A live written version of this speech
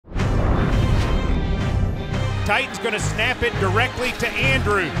Titans going to snap it directly to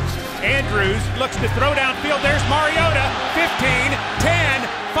Andrews. Andrews looks to throw downfield. There's Mariota. 15, 10,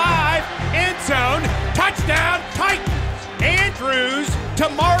 5, end zone. Touchdown, Titans. Andrews to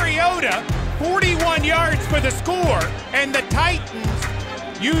Mariota. 41 yards for the score. And the Titans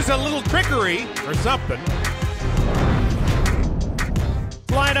use a little trickery or something.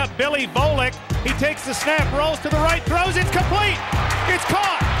 Line up Billy Volek. He takes the snap, rolls to the right, throws, it's complete. It's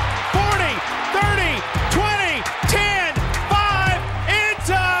caught. 40, 30, 20, 10, 5, end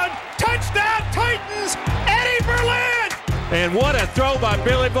zone. Touchdown Titans, Eddie Berlin. And what a throw by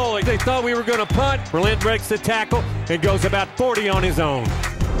Billy Volek. They thought we were going to punt. Berlin breaks the tackle and goes about 40 on his own.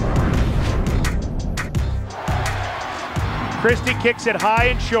 Christie kicks it high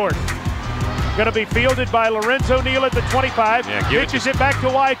and short. Going to be fielded by Lorenzo Neal at the 25. Pitches it back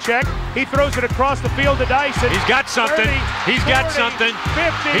to Wycheck. He throws it across the field to Dyson. He's got something. 30, He's 40, got something.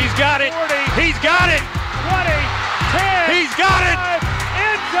 50, He's got it. 40, He's got it. 20, 10. He's got it.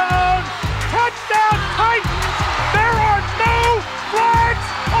 End zone. Touchdown Titans. There are no flags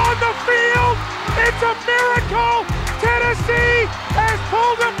on the field. It's a miracle. Tennessee has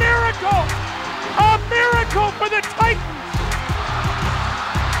pulled a miracle. A miracle for the Titans.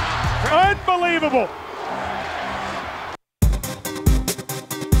 Unbelievable.